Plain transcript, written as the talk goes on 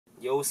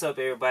Yo, what's up,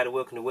 everybody?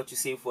 Welcome to What You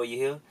See Before You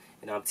Hear.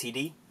 And I'm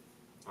TD.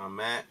 I'm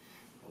Matt.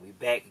 And we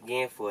back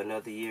again for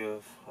another year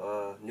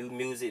of new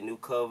music, new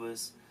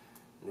covers,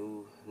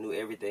 new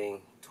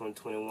everything.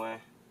 2021.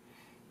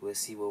 We'll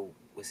see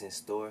what's in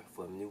store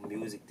for new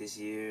music this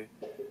year.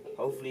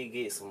 Hopefully,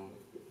 get some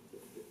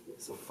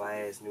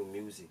fire-ass new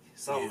music.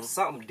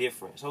 Something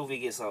different. So hopefully,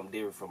 get something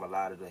different from a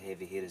lot of the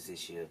heavy hitters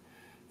this year,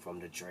 from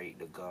the Drake,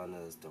 the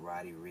Gunners, the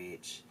Roddy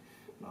Ricch.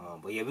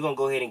 But yeah, we're gonna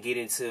go ahead and get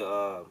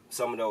into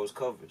some of those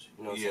covers.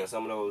 You know what I'm saying?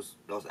 Some of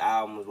those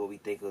albums, what we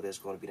think of that's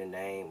gonna be the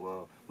name.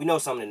 Well, we know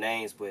some of the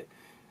names, but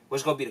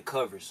what's gonna be the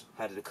covers?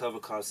 How did the cover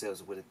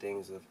concepts with the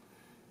things of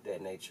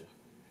that nature?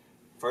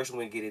 First,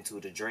 we're gonna get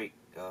into the Drake.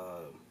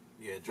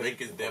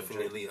 Drake is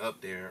definitely up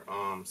there.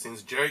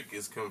 Since Drake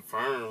is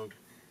confirmed,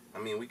 I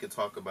mean, we could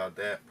talk about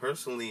that.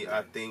 Personally,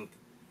 I think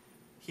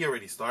he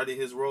already started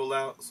his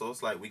rollout, so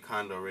it's like we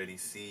kind of already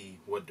see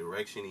what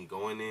direction he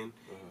going in.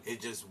 Mm-hmm. It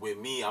just, with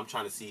me, I'm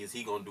trying to see, is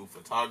he going to do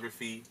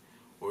photography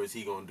or is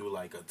he going to do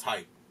like a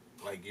type?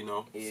 Like, you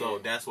know? Yeah. So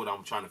that's what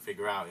I'm trying to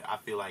figure out. I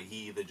feel like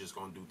he either just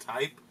going to do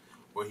type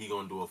or he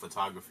going to do a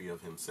photography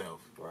of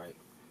himself. Right.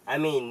 I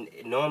mean,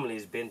 normally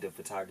it's been the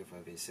photography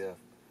of himself.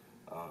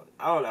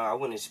 I don't know. I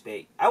wouldn't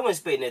expect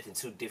nothing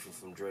too different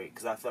from Drake,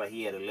 because I feel like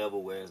he had a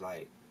level where it's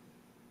like,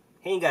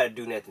 he ain't got to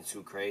do nothing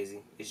too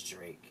crazy. It's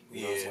Drake.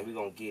 You know what I'm saying? We're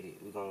going to get it.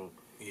 We're going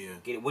to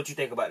get it. What you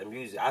think about the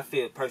music? I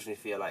personally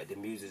feel like the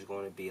music is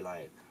going to be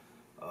like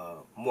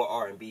more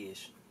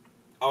R&B-ish.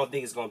 I don't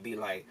think it's going to be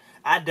like,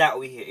 I doubt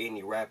we hear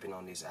any rapping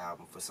on this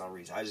album for some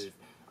reason.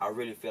 I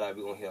really feel like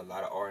we're going to hear a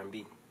lot of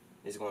R&B.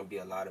 There's going to be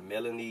a lot of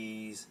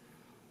melodies.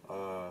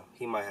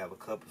 He might have a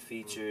couple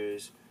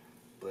features.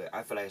 But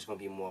I feel like it's going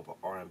to be more of an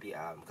R&B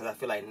album. Because I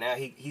feel like now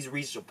he's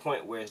reached a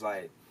point where it's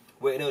like,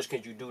 what else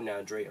can you do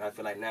now, Drake? And I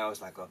feel like now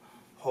it's like a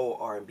whole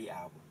R&B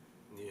album.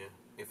 Yeah.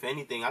 If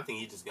anything, I think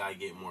he just gotta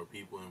get more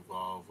people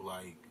involved,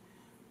 like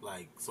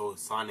so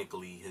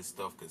sonically his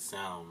stuff could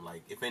sound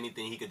like. If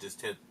anything, he could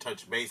just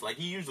touch bass like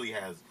he usually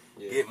has.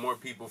 Yeah. Get more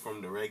people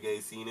from the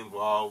reggae scene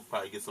involved.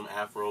 Probably get some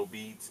Afro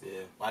beats. Yeah.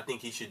 But I think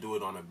he should do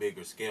it on a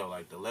bigger scale.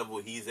 Like the level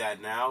he's at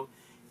now,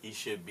 he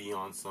should be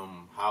on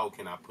some. How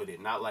can I put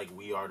it? Not like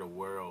We Are the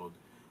World,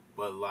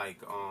 but like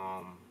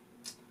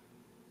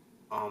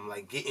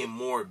getting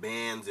more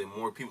bands and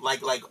more people,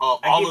 like all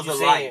of the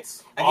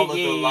lights, all of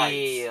the lights.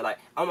 Yeah. Like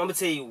I'm gonna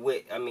tell you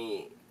what I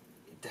mean.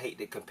 I hate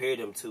to compare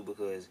them to,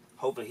 because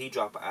hopefully he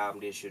drop an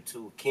album this year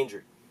too.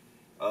 Kendrick,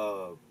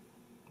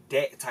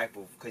 that type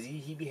of, because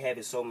he be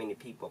having so many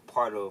people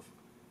part of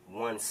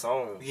one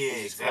song. Yeah,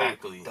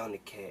 exactly.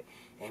 Thundercat,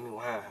 Amy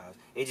Winehouse.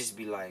 It just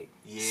be like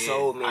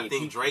so many. I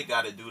think people. Drake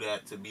got to do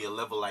that to be a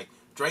level like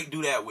Drake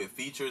do that with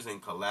features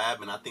and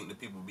collab, and I think the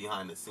people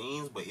behind the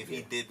scenes. But if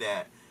he did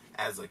that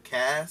as a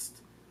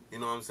cast, you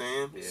know what I'm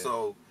saying? Yeah.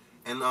 So,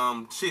 and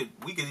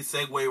we could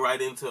segue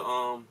right into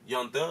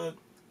Young Thug.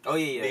 Oh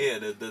yeah.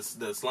 Yeah,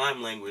 the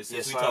slime language.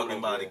 Since we talking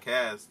about a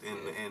cast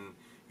and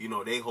you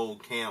know they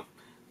hold camp,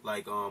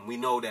 like we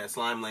know that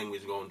slime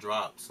language gonna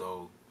drop.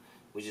 So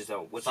we just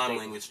don't. Slime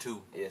language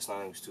 2. Yeah, slime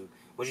language 2.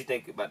 What you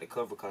think about the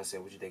cover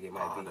concept? What you think it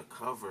might be? The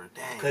cover,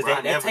 dang. Because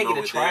that take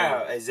it to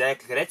trial,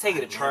 exactly. Because that take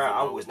it to trial,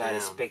 I was not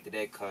expecting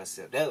that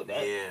concept.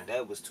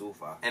 That was too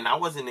far. And I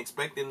wasn't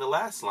expecting the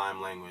last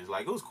slime language.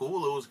 Like, it was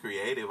cool, it was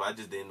creative. I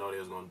just didn't know they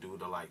was gonna do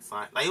the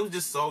slime. Like, it was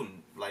just so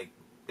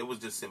it was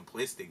just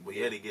simplistic, but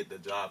they get the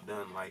job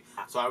done. Like,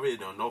 so I really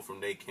don't know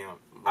from their camp.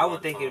 I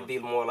would think it'd be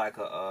more like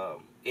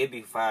it'd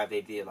be fire if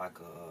they did like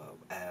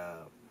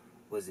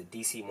was it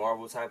DC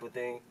Marvel type of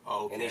thing?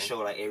 Oh, okay. And they show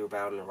like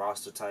everybody on the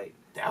roster type.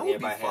 That would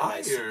be fire. Had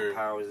like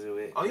superpowers to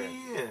it. Oh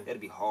yeah. That'd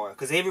be hard.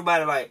 Cause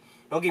everybody, like,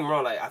 don't get me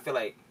wrong, like I feel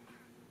like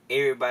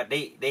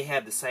everybody they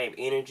have the same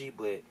energy,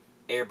 but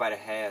everybody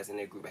has in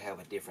their group have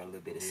a different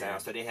little bit of sound.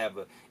 So they have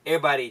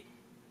everybody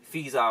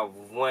feeds off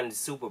one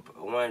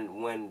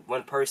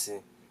person,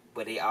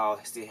 but they all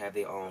still have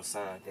their own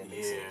sound. That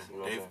makes sense. You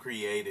know they've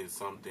created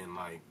something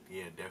like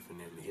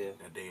definitely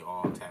that they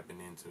all tapping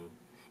into.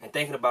 And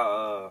thinking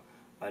about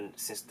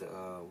since we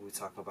were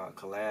talking about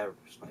collabs,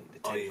 like the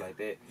tape like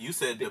that. You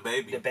said the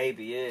baby. The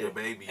baby, yeah. The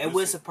baby. And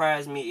would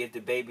surprise me if the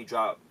baby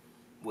dropped,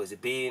 was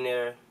it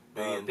Billionaire?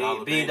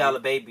 Billion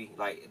Dollar Baby.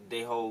 Like,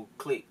 they whole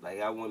clique.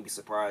 Like, I wouldn't be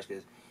surprised,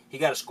 because he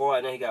got a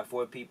squad now, he got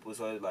 4 people,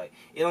 so it's like,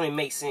 it only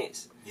makes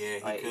sense. Yeah,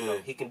 he like, could. You know,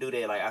 he can do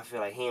that. Like, I feel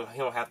like he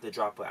don't have to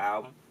drop an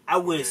album. I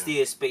would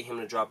still expect him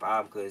to drop an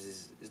album, because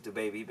it's the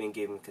baby. He been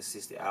giving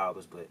consistent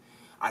albums, but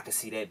I can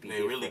see that be They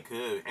different. really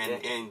could.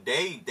 And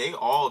they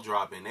all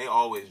dropping. They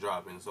always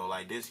dropping. So,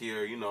 like, this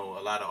year, you know,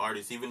 a lot of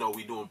artists, even though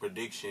we doing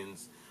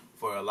predictions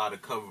for a lot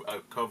of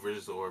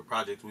covers or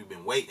projects we've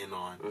been waiting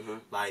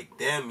on, like,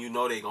 them, you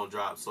know they gonna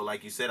drop. So,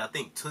 like you said, I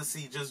think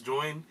Tootsie just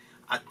joined.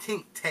 I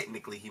think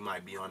technically he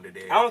might be under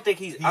there. I don't think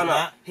he's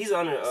not. He's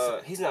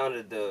under. He's not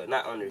under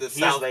the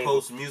South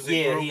Coast Music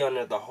Group. Yeah, he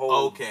under the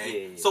whole.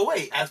 Okay. Yeah. So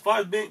wait, as far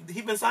as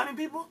he been signing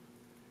people?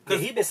 Yeah,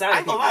 he been signing. I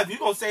ain't gonna lie, if you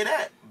gonna say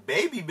that,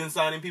 Baby been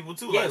signing people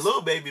too. Yes. Like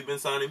Lil Baby been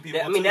signing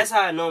people. I mean, that's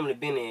how it normally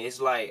been. It's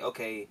like,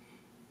 okay,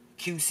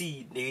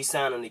 QC, he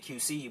signed on the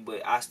QC,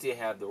 but I still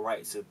have the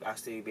right to, I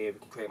still be able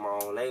to create my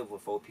own label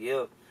for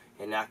 4PL,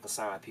 and I can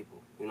sign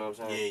people. You know what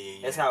I'm saying?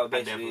 Yeah. That's how it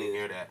basically I definitely is.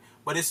 hear that.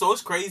 But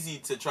it's crazy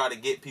to try to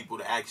get people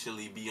to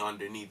actually be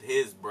underneath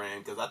his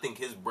brand, because I think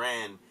his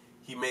brand,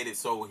 he made it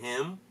so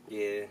him.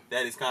 Yeah.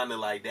 That it's kind of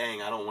like,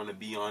 dang, I don't want to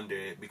be under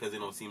it because it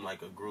don't seem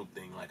like a group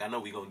thing. Like, I know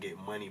we gonna get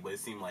money, but it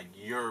seemed like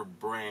your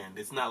brand.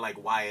 It's not like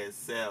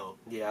YSL.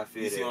 Yeah, I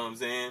feel You that. see what I'm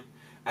saying?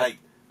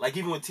 Like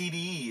even with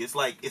TDE, it's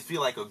like, it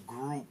feel like a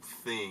group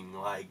thing.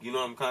 Like, you know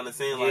what I'm kind of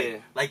saying? Yeah.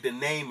 Like the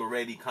name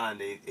already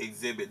kind of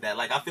exhibit that.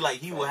 Like, I feel like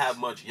he will have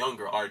much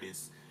younger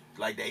artists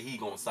like that he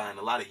gonna sign.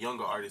 A lot of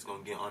younger artists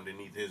gonna get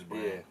underneath his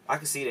brand. Yeah, I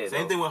can see that.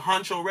 Same thing with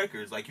Honcho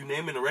Records. Like, you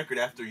naming a record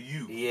after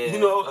you. Yeah. You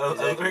know?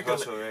 Exactly. A record.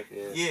 Honcho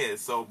record, Yeah,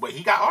 so, but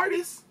he got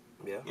artists.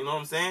 Yeah. You know what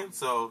I'm saying?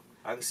 So,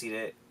 I can see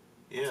that.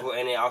 yeah.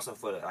 And then also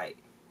for the, like,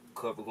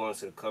 cover, going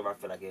to the cover, I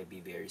feel like it'd be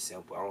very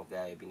simple. I don't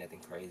think it'd be nothing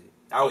crazy.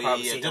 I would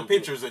probably see just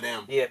pictures of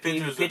them. Yeah,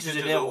 pictures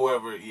of them, or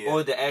whoever. Yeah.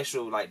 or the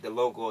actual, like, the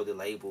logo of the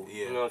label.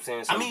 Yeah. You know what I'm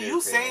saying? I mean,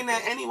 you saying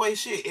that anyway,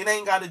 shit. It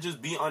ain't got to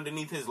just be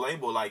underneath his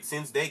label. Like,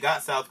 since they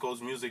got South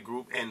Coast Music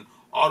Group and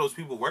all those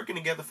people working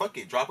together, fuck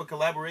it. Drop a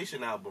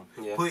collaboration album.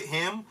 Yeah. Put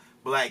him,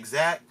 Black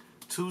Zach,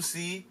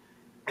 2C,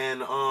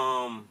 and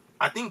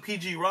I think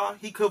PG Raw,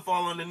 he could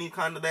fall underneath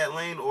kind of that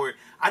lane. Or,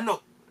 I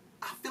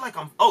feel like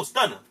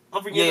Stunner.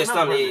 I'm forgetting another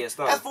Stunner, person. yeah,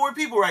 Stunner. That's 4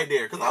 people right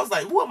there. Because I was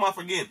like, who am I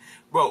forgetting?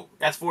 Bro,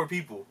 that's 4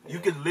 people. Yeah. You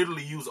could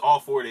literally use all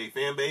 4 of their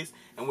fan base.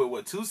 And with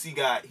what 2C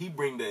got, he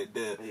bring the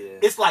Yeah.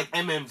 It's like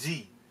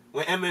MMG.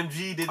 When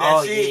MMG did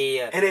that shit,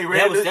 yeah. and they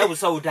that was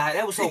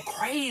so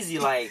crazy,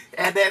 like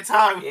at that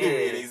time yeah.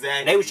 period, exactly.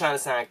 And they was trying to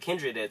sign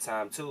Kendrick at that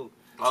time too.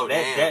 Oh, so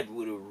that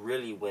would have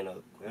really went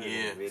up.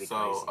 Yeah. Really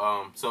so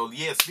crazy. so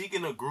yeah.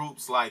 Speaking of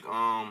groups like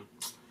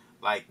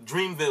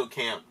Dreamville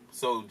Camp,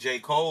 so J.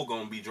 Cole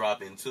gonna be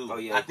dropping too. Oh,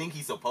 yeah. I think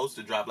he's supposed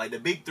to drop. Like the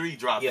big 3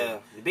 dropping. Yeah,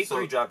 the big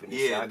 3 dropping this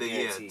year, I yeah.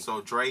 guarantee. So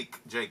Drake,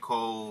 J.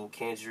 Cole,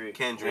 Kendrick.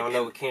 I don't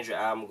know what Kendrick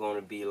album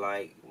gonna be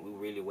like. We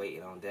really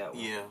waiting on that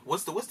one. Yeah.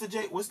 What's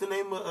the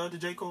name of the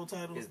J. Cole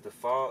title? Is the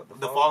Fallout?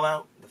 The Fall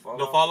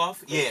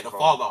Off? Yeah, the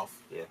Fall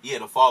Off. Yeah,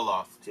 the Fall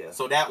Off. Yeah.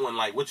 So that one,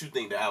 like, what you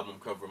think the album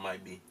cover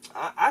might be?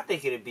 I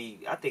think it'd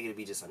be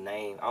just a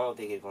name. I don't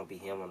think it's gonna be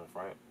him on the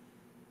front.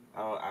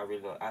 I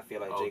really don't. I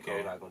feel like J.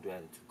 Cole not gonna do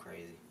anything too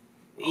crazy.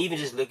 Even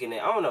just looking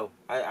at, I don't know.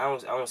 I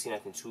don't see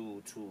nothing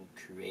too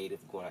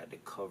creative going out the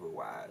cover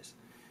wise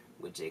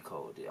with J.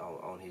 Cole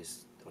on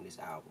his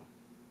album.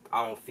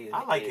 I don't feel.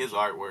 I like his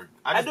artwork.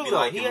 I just do be though.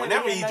 like,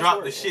 whenever he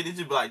dropped the yeah. shit, it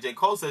just be like, J.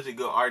 Cole's such a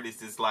good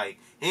artist. It's like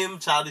him,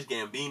 Childish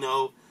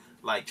Gambino,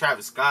 like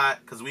Travis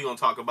Scott, because we gonna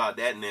talk about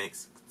that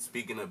next.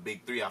 Speaking of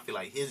big 3, I feel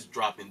like his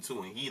dropping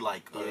too, and he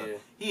like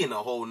he in a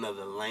whole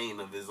nother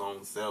lane of his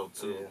own self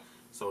too. Yeah.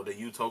 So the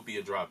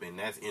Utopia dropping,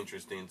 that's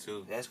interesting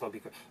too. That's gonna be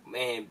crazy.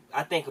 Man,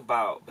 I think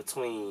about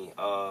between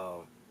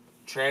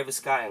Travis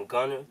Scott and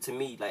Gunna. To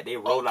me, like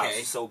their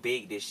rollouts are so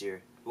big this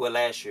year. Well,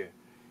 last year,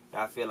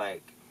 and I feel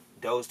like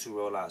those 2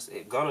 rollouts.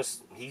 Gunna,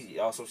 he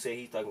also said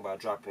he's thinking about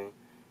dropping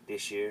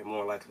this year.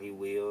 More likely he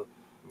will.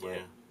 Yeah.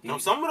 Now,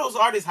 some of those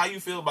artists, how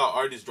you feel about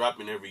artists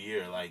dropping every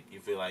year? Like,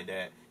 you feel like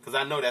that? Because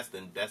I know that's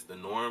the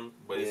norm,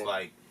 but it's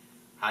like,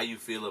 how you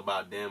feel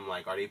about them?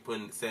 Like, are they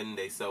setting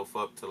themselves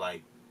up to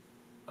like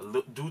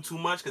do too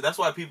much? Because that's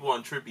why people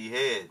on Trippie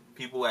Head,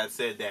 people have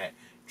said that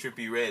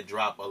Trippie Redd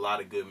dropped a lot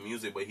of good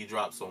music, but he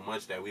dropped so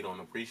much that we don't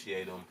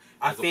appreciate him.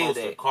 As opposed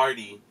to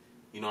Cardi,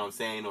 you know what I'm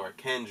saying, or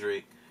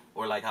Kendrick,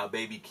 or like how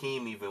Baby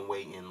Keem even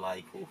waiting.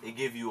 Like, it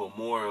give you a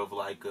more of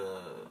like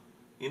a,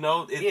 you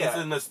know,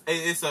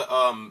 it's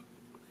a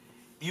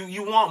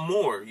you want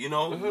more, you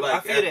know. Mm-hmm. Like, I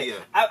feel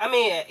that. I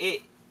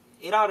mean,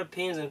 it all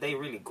depends if they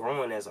really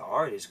growing as an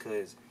artist,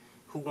 because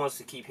who wants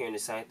to keep hearing the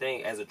same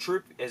thing? As a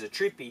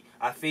Trippie,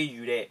 I feel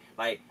you that,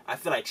 like, I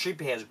feel like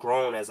Trippie has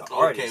grown as an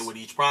artist. Okay, with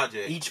each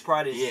project.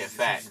 Yeah,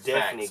 facts.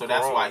 Definitely So grown.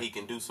 that's why he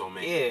can do so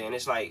many. Yeah, and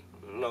it's like,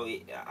 you know,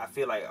 I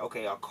feel like,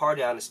 okay,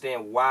 Cardi, I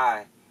understand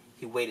why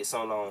he waited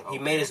so long. Okay. He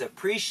made us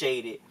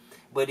appreciate it,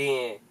 but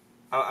then,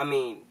 I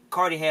mean,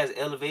 Cardi has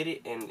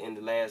elevated in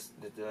the last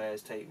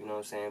tape, you know what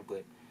I'm saying?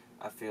 But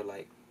I feel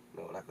like,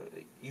 you know, like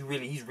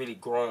he's really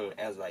grown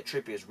as, like,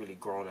 Trippie has really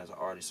grown as an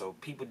artist. So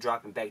people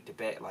dropping back to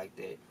back like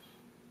that,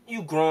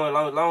 you growing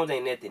long as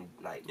ain't nothing,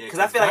 like, because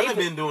I feel like Gunna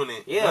been doing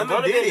it. Yeah,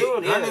 Gunna been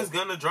doing it. Gunna's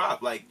gonna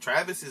drop. Like,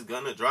 Travis is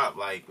gonna drop.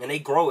 Like, and they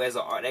grow as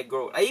an art. They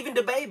grow. Like, even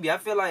the baby, I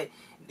feel like,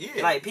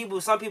 like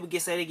some people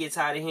they get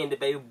tired of hearing the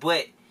baby,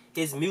 but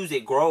his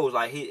music grows.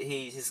 Like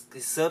his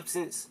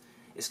substance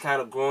is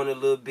kind of growing a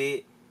little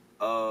bit.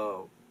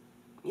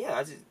 Yeah,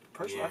 I just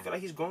personally I feel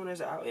like he's growing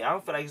as an artist. I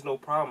don't feel like it's no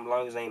problem as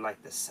long as it ain't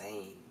like the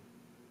same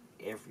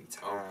every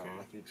time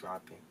like you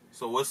dropping.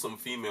 So what's some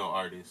female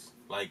artists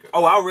like? You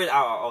already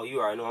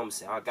know what I'm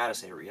saying. I gotta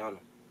say Rihanna.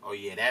 Oh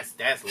yeah, that's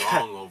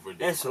long overdue.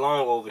 That's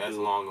long overdue. That's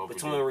long overdue.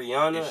 Between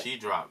Rihanna, if she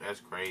dropped, that's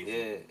crazy.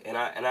 Yeah,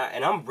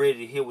 and I'm ready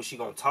to hear what she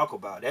gonna talk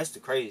about. That's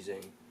the crazy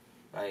thing.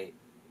 Like,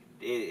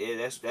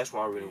 that's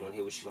why I really want to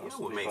hear what she gonna. It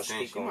would make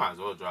sense. She might as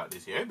well drop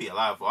this year. It'd be a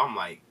lot for. I'm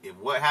like, if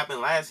what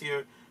happened last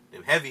year,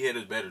 the heavy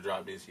hitters better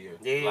drop this year.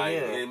 Yeah, like,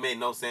 yeah. It made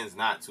no sense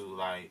not to.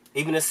 Like,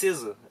 even a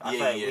scissor.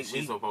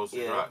 She's supposed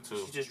to drop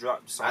too. She just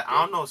dropped something.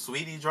 I don't know if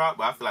Sweetie dropped,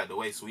 but I feel like the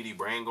way Sweetie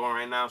brand going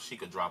right now, she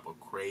could drop a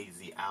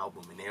crazy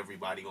album and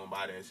everybody gonna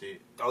buy that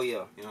shit. Oh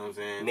yeah. You know what I'm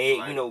saying? Meg,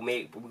 like, you know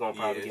Meg. We're gonna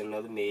probably get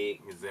another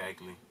Meg.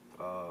 Exactly.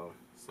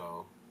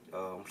 So.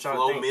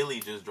 Flo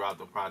Millie just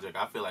dropped a project.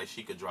 I feel like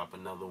she could drop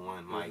another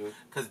one, like,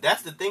 cause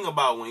that's the thing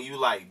about when you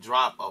like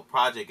drop a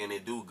project and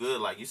it do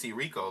good. Like you see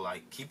Rico,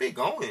 like keep it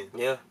going.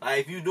 Yeah. Like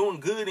if you doing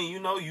good and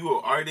you know you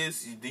an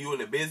artist, you in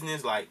the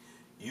business, like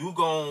you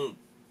gon'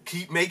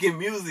 keep making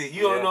music.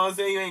 You don't know what I'm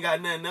saying? You ain't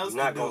got nothing else to do.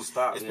 Not gonna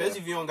stop.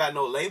 Especially if you don't got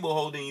no label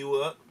holding you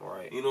up.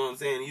 Right. You know what I'm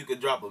saying? You could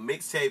drop a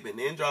mixtape and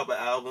then drop an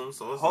album.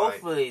 So it's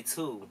hopefully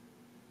too,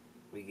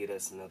 we get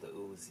us another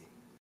Uzi.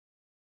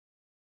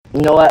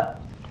 You know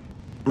what?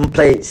 I'm gonna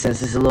play it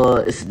since it's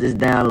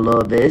down a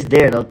little bit. It's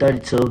there though,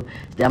 32. I'm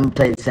gonna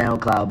play the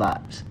SoundCloud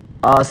bops.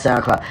 All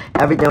SoundCloud.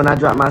 Everything when I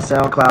drop my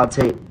SoundCloud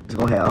tape, it's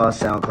gonna have all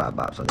SoundCloud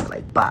bops. So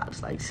like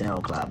bops, like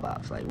SoundCloud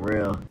bops, like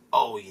real.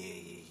 Oh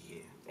yeah.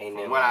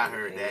 From what I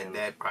heard,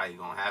 that probably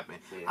gonna happen.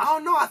 Yeah. I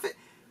don't know.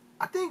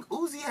 I think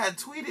Uzi had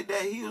tweeted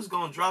that he was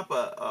gonna drop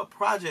a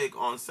project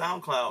on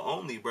SoundCloud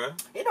only, bro.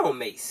 It don't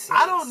make sense.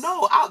 I don't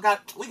know.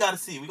 We gotta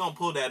see. We gonna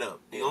pull that up.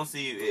 We gonna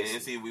see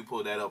and see if we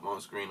pull that up on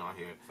screen on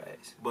here.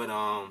 Facts. But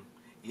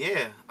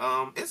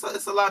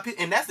it's a lot of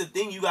people, and that's the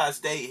thing. You gotta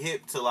stay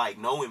hip to like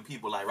knowing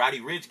people. Like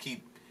Roddy Ricch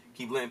keep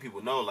letting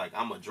people know like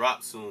I'm gonna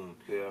drop soon.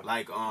 Yeah.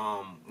 Like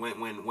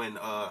when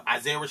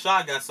Isaiah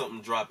Rashad got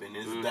something dropping,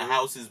 the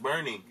house is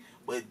burning.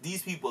 But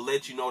these people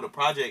let you know the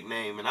project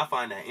name, and I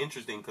find that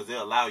interesting because they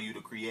allow you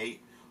to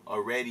create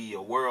already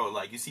a world.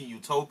 Like, you see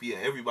Utopia,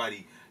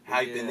 everybody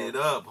hyping it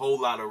up, whole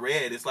lot of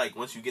red. It's like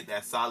once you get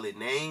that solid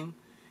name,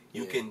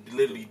 you can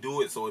literally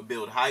do it so it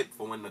build hype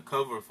for when the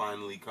cover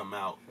finally come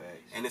out.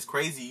 Facts. And it's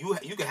crazy.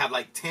 You can have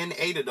like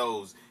 8 of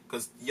those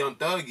because Young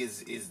Thug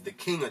is the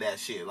king of that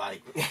shit.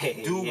 Like,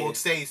 dude will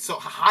say, so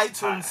High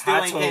Tunes still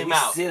ain't came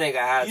out. Still ain't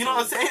got High Tunes. You know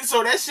what I'm saying?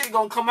 So that shit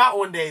gonna come out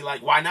one day.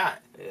 Like, why not?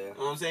 Yeah. You know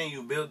what I'm saying?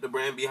 You built the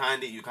brand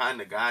behind it. You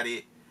kind of got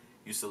it.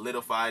 You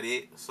solidified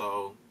it.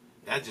 So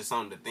that's just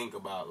something to think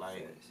about.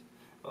 Like,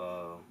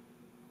 well,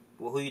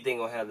 who you think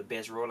gonna have the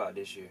best rollout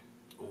this year?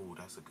 Ooh,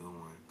 that's a good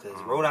one. Because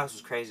rollouts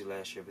was crazy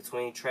last year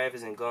between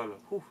Travis and Gunna.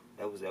 Whew,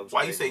 that was.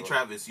 Why you say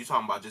Travis? You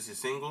talking about just his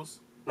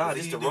singles? No,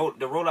 just the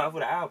rollout for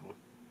the album.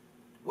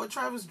 What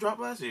Travis dropped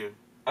last year?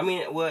 I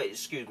mean, well,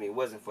 excuse me, it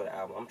wasn't for the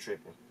album. I'm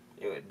tripping.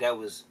 That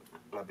was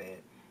my bad.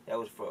 That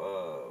was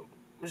for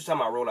I'm just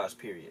talking about rollouts,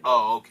 period.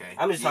 Oh, okay.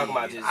 I'm just talking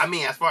about just. I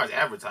mean, as far as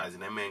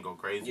advertising, that man go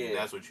crazy. Yeah.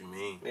 That's what you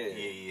mean.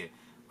 Yeah.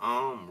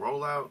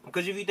 Rollout.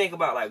 Because if you think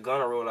about like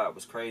Gunna rollout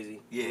was crazy.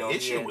 Yeah, you know,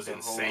 his shit was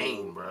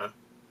insane, bro.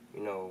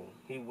 You know,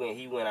 he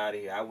went out of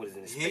here. I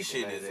wasn't expecting his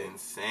shit is that.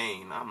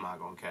 insane. I'm not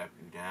gonna cap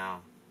you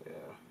down.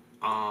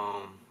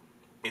 Yeah.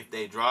 If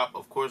they drop,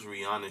 of course,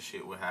 Rihanna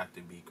shit would have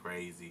to be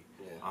crazy.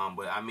 Yeah.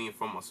 But I mean,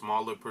 from a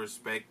smaller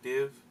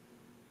perspective,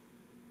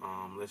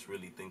 let's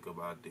really think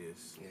about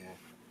this. Yeah.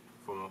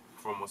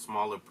 From a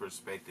smaller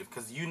perspective,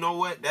 because you know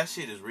what, that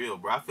shit is real,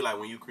 bro. I feel like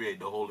when you create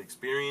the whole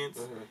experience,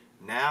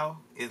 now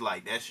it's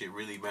like that shit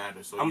really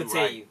matters. So I'm gonna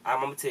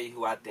tell you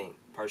who I think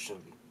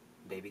personally,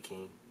 Baby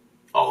King.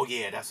 Oh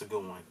yeah, that's a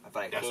good one. I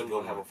feel like King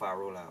gonna have a fire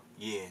rollout.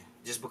 Yeah,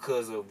 just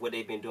because of what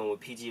they've been doing with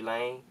PG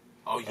Lane.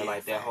 Oh yeah, and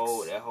like that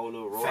whole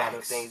little rollout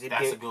of things.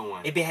 That's a good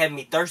one. It been having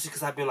me thirsty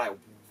because I've been like,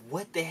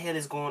 what the hell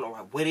is going on?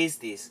 What is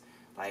this?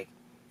 Like,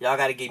 y'all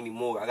got to give me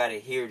more. I got to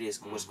hear this.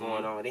 What's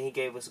going on? And then he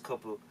gave us a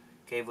couple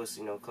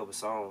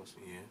songs.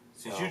 Yeah.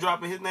 Since you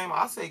dropping his name,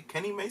 I'll say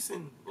Kenny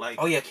Mason. Like,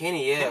 oh yeah,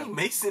 Kenny. Yeah, Kenny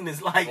Mason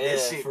is like that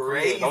shit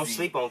crazy. Real. Don't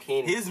sleep on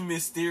Kenny. His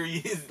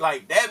mysterious,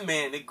 like that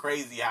man. It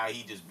crazy how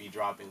he just be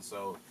dropping.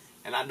 So,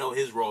 and I know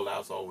his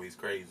rollout's always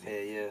crazy.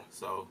 Yeah.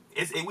 So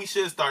we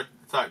should start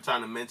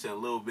trying to mention a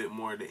little bit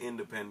more of the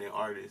independent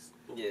artists.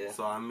 Yeah.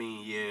 So I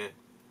mean, yeah.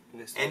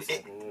 And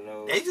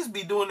they just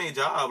be doing their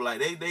job. Like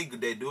they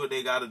do what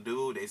they gotta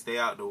do. They stay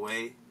out the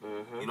way.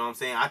 You know what I'm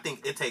saying? I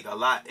think it take a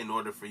lot in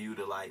order for you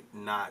to like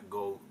not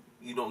go.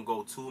 You don't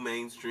go too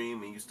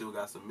mainstream, and you still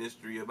got some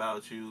mystery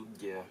about you.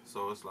 Yeah.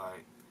 So it's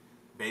like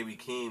Baby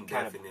King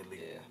definitely.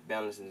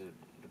 Balancing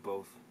the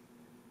both.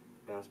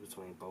 Balance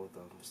between both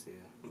of them still.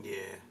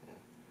 Yeah.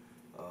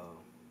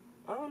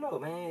 I don't know,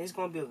 man. It's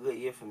gonna be a good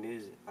year for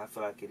music. I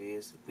feel like it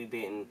is. We've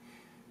been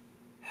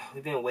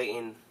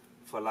waiting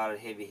for a lot of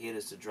heavy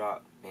hitters to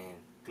drop, and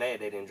glad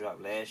they didn't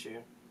drop last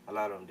year. A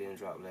lot of them didn't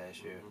drop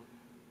last year.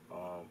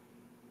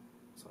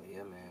 So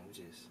yeah, man, we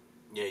just.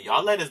 Yeah,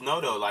 y'all let us know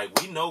though.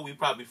 Like, we know we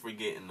probably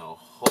forgetting a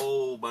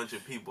whole bunch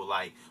of people.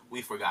 Like,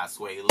 we forgot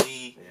Sway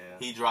Lee. Yeah.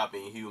 He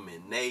dropping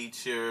Human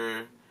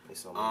Nature.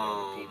 So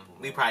many people,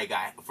 we probably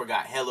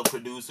forgot hella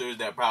producers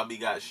that probably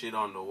got shit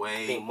on the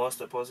way. I think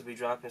Mustard supposed to be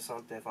dropping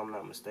something, if I'm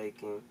not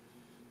mistaken.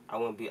 I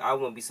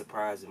wouldn't be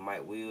surprised if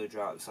Mike Will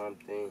drop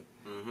something.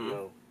 You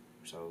know,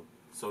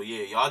 so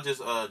yeah, y'all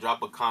just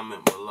drop a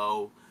comment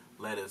below.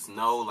 Let us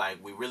know.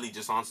 Like, we really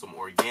just on some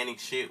organic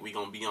shit. We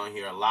gonna be on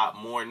here a lot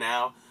more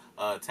now.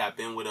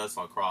 Tap in with us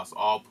across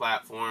all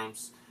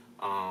platforms.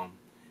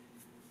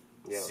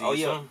 Yeah. See Oh you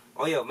yeah. soon.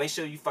 Oh yeah. Make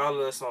sure you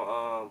follow us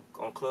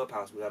on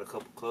Clubhouse. We got a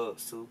couple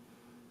clubs too.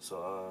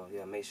 So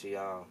yeah, make sure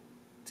y'all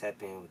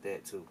tap in with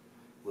that too.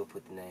 We'll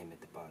put the name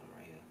at the bottom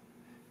right here.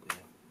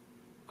 Yeah.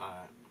 All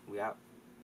right. We out.